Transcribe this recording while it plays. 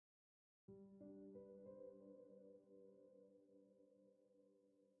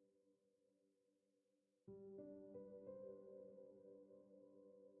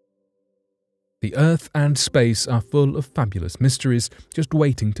The Earth and space are full of fabulous mysteries just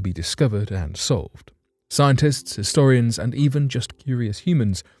waiting to be discovered and solved. Scientists, historians, and even just curious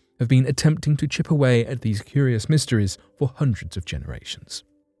humans have been attempting to chip away at these curious mysteries for hundreds of generations.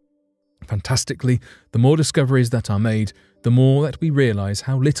 Fantastically, the more discoveries that are made, the more that we realize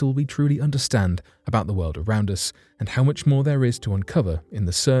how little we truly understand about the world around us and how much more there is to uncover in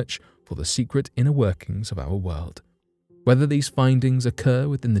the search for the secret inner workings of our world. Whether these findings occur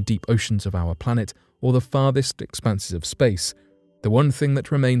within the deep oceans of our planet or the farthest expanses of space, the one thing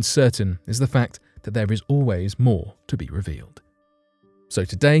that remains certain is the fact that there is always more to be revealed. So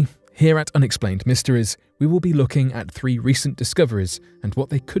today, here at Unexplained Mysteries, we will be looking at 3 recent discoveries and what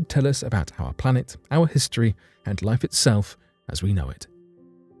they could tell us about our planet, our history, and life itself as we know it.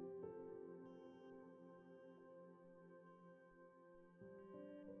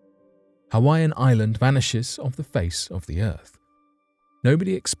 Hawaiian island vanishes off the face of the earth.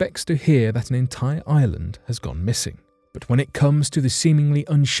 Nobody expects to hear that an entire island has gone missing, but when it comes to the seemingly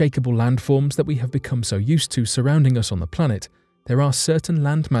unshakable landforms that we have become so used to surrounding us on the planet, there are certain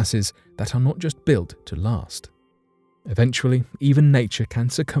land masses that are not just built to last. Eventually, even nature can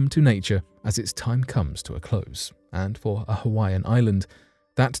succumb to nature as its time comes to a close, and for a Hawaiian island,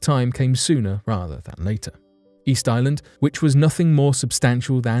 that time came sooner rather than later. East Island, which was nothing more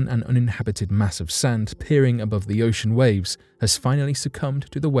substantial than an uninhabited mass of sand peering above the ocean waves, has finally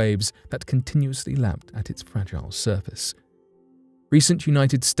succumbed to the waves that continuously lapped at its fragile surface. Recent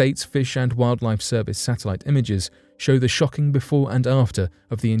United States Fish and Wildlife Service satellite images show the shocking before and after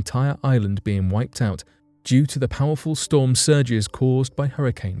of the entire island being wiped out due to the powerful storm surges caused by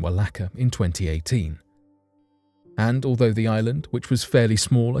Hurricane Walaka in 2018. And although the island, which was fairly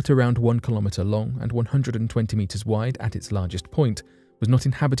small at around 1 kilometre long and 120 metres wide at its largest point, was not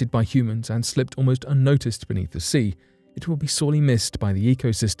inhabited by humans and slipped almost unnoticed beneath the sea, it will be sorely missed by the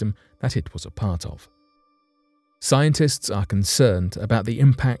ecosystem that it was a part of. Scientists are concerned about the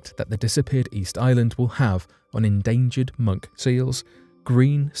impact that the disappeared East Island will have on endangered monk seals,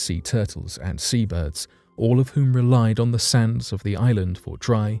 green sea turtles, and seabirds, all of whom relied on the sands of the island for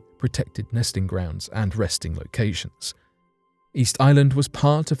dry, protected nesting grounds and resting locations. East Island was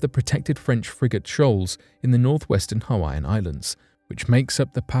part of the protected French frigate shoals in the northwestern Hawaiian Islands, which makes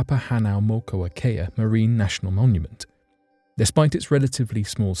up the Papahanaumokuakea Marine National Monument. Despite its relatively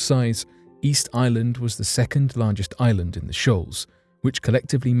small size, East Island was the 2nd largest island in the shoals, which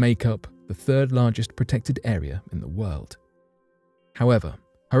collectively make up the 3rd largest protected area in the world. However,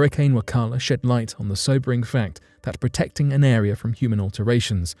 Hurricane Wakala shed light on the sobering fact that protecting an area from human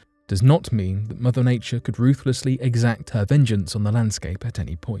alterations does not mean that Mother Nature could ruthlessly exact her vengeance on the landscape at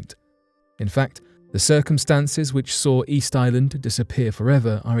any point. In fact, the circumstances which saw East Island disappear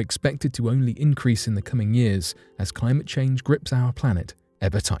forever are expected to only increase in the coming years as climate change grips our planet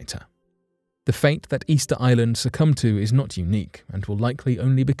ever tighter. The fate that Easter Island succumbed to is not unique and will likely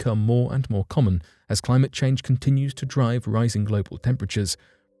only become more and more common as climate change continues to drive rising global temperatures,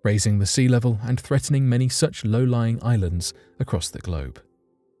 raising the sea level and threatening many such low-lying islands across the globe.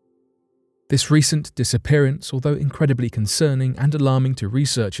 This recent disappearance, although incredibly concerning and alarming to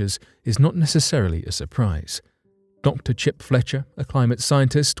researchers, is not necessarily a surprise. Dr. Chip Fletcher, a climate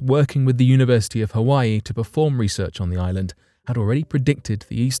scientist working with the University of Hawaii to perform research on the island, had already predicted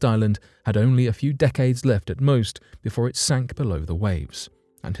the East Island had only a few decades left at most before it sank below the waves,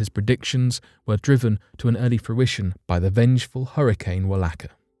 and his predictions were driven to an early fruition by the vengeful Hurricane Walaka.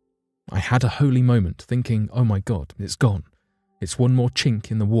 I had a holy moment thinking, oh my god, it's gone. It's one more chink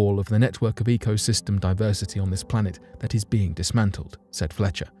in the wall of the network of ecosystem diversity on this planet that is being dismantled, said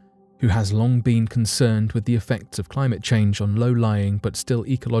Fletcher, who has long been concerned with the effects of climate change on low-lying but still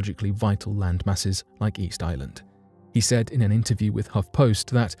ecologically vital land masses like East Island. He said in an interview with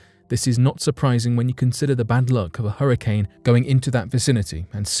HuffPost that this is not surprising when you consider the bad luck of a hurricane going into that vicinity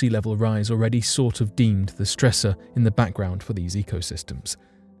and sea level rise already sort of deemed the stressor in the background for these ecosystems.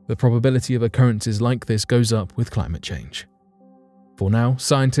 The probability of occurrences like this goes up with climate change. For now,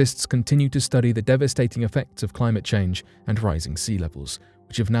 scientists continue to study the devastating effects of climate change and rising sea levels,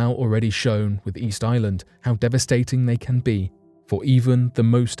 which have now already shown with East Island how devastating they can be for even the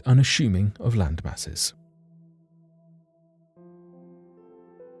most unassuming of land masses.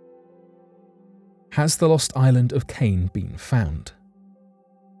 Has the lost island of Cain been found?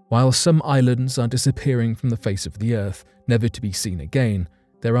 While some islands are disappearing from the face of the earth, never to be seen again,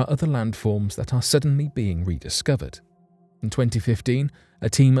 there are other landforms that are suddenly being rediscovered. In 2015, a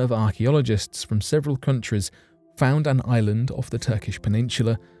team of archaeologists from several countries found an island off the Turkish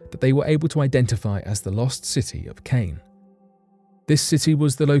peninsula that they were able to identify as the lost city of Cain. This city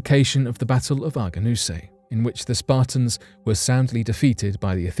was the location of the Battle of Arganuse, in which the Spartans were soundly defeated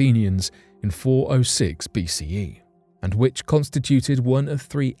by the Athenians in 406 BCE, and which constituted one of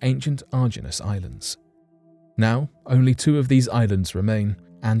 3 ancient Arginus islands. Now, only 2 of these islands remain,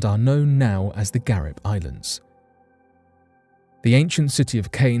 and are known now as the Garib Islands. The ancient city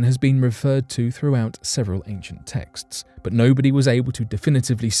of Cain has been referred to throughout several ancient texts, but nobody was able to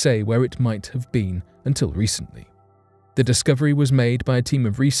definitively say where it might have been until recently. The discovery was made by a team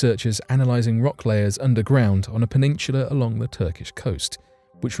of researchers analysing rock layers underground on a peninsula along the Turkish coast,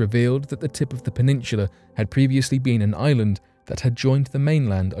 which revealed that the tip of the peninsula had previously been an island that had joined the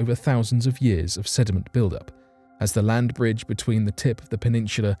mainland over thousands of years of sediment buildup, as the land bridge between the tip of the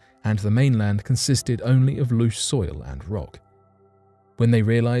peninsula and the mainland consisted only of loose soil and rock. When they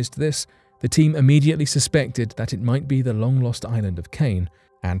realised this, the team immediately suspected that it might be the long-lost island of Cain,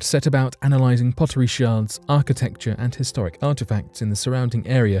 and set about analysing pottery shards, architecture and historic artefacts in the surrounding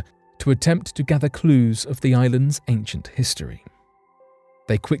area to attempt to gather clues of the island's ancient history.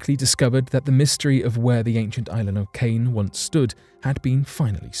 They quickly discovered that the mystery of where the ancient island of Cain once stood had been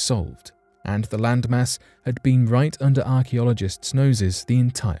finally solved, and the landmass had been right under archaeologists' noses the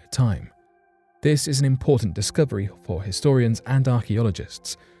entire time. This is an important discovery for historians and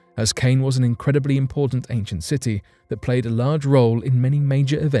archaeologists, as Cain was an incredibly important ancient city that played a large role in many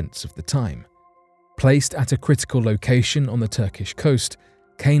major events of the time. Placed at a critical location on the Turkish coast,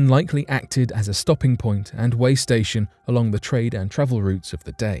 Cain likely acted as a stopping point and way station along the trade and travel routes of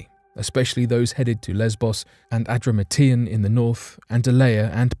the day, especially those headed to Lesbos and Adramyttium in the north, and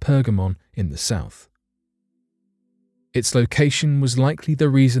Elea and Pergamon in the south. Its location was likely the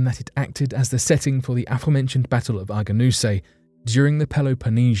reason that it acted as the setting for the aforementioned Battle of Arginusae during the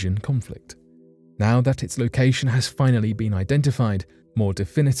Peloponnesian conflict. Now that its location has finally been identified, more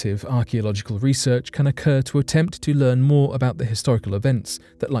definitive archaeological research can occur to attempt to learn more about the historical events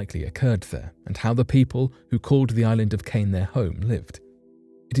that likely occurred there, and how the people who called the island of Cain their home lived.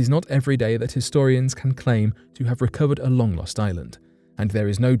 It is not every day that historians can claim to have recovered a long-lost island, and there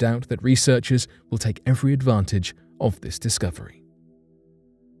is no doubt that researchers will take every advantage of this discovery.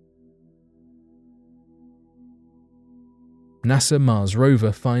 NASA Mars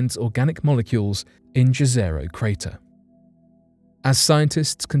rover finds organic molecules in Gizero crater. As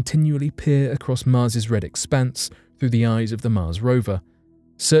scientists continually peer across Mars's red expanse through the eyes of the Mars rover,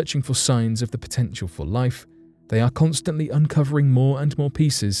 searching for signs of the potential for life, they are constantly uncovering more and more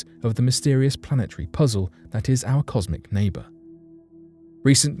pieces of the mysterious planetary puzzle that is our cosmic neighbour.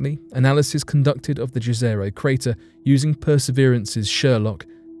 Recently, analysis conducted of the Gizero crater using Perseverance's Sherlock,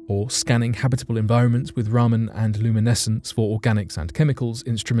 or Scanning Habitable Environments with Raman and Luminescence for Organics and Chemicals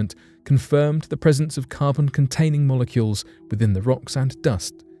instrument, confirmed the presence of carbon-containing molecules within the rocks and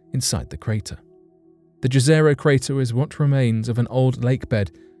dust inside the crater. The Gizero crater is what remains of an old lake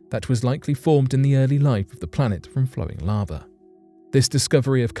bed that was likely formed in the early life of the planet from flowing lava. This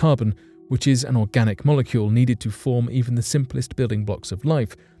discovery of carbon, which is an organic molecule needed to form even the simplest building blocks of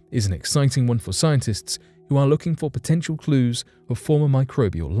life, is an exciting one for scientists who are looking for potential clues of former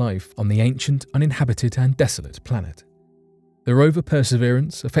microbial life on the ancient, uninhabited and desolate planet. The rover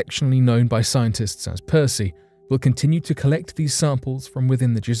Perseverance, affectionately known by scientists as Percy, will continue to collect these samples from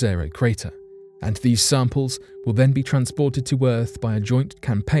within the Gizero crater, and these samples will then be transported to Earth by a joint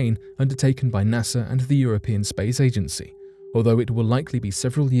campaign undertaken by NASA and the European Space Agency, although it will likely be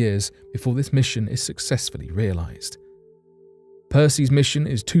several years before this mission is successfully realised. Percy's mission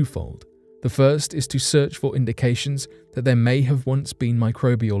is twofold. The first is to search for indications that there may have once been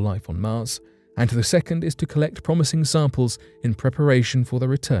microbial life on Mars, and the second is to collect promising samples in preparation for the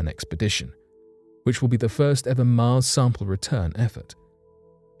return expedition, which will be the first ever Mars sample return effort.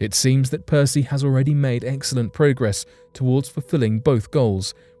 It seems that Percy has already made excellent progress towards fulfilling both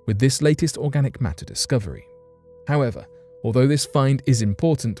goals with this latest organic matter discovery. However, although this find is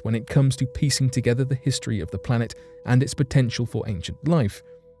important when it comes to piecing together the history of the planet and its potential for ancient life,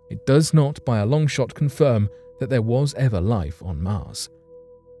 it does not by a long shot confirm that there was ever life on Mars.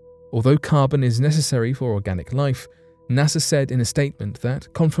 Although carbon is necessary for organic life, NASA said in a statement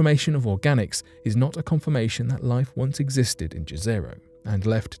that confirmation of organics is not a confirmation that life once existed in Gizero, and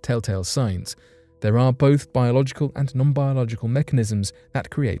left telltale signs. There are both biological and non-biological mechanisms that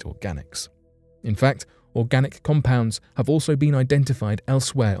create organics. In fact, organic compounds have also been identified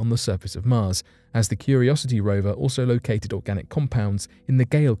elsewhere on the surface of Mars, as the Curiosity rover also located organic compounds in the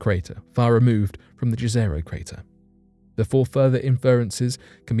Gale crater, far removed from the Gizero crater. Before further inferences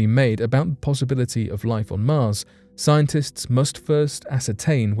can be made about the possibility of life on Mars, scientists must first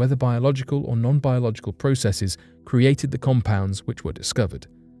ascertain whether biological or non-biological processes created the compounds which were discovered,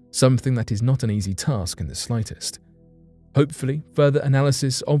 something that is not an easy task in the slightest. Hopefully, further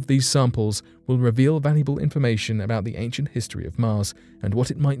analysis of these samples will reveal valuable information about the ancient history of Mars and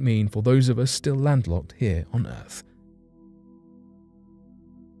what it might mean for those of us still landlocked here on Earth.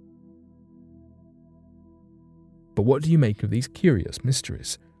 But what do you make of these curious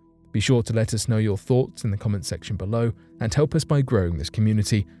mysteries? Be sure to let us know your thoughts in the comment section below and help us by growing this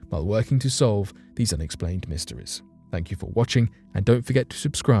community while working to solve these unexplained mysteries. Thank you for watching, and don't forget to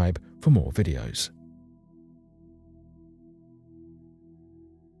subscribe for more videos.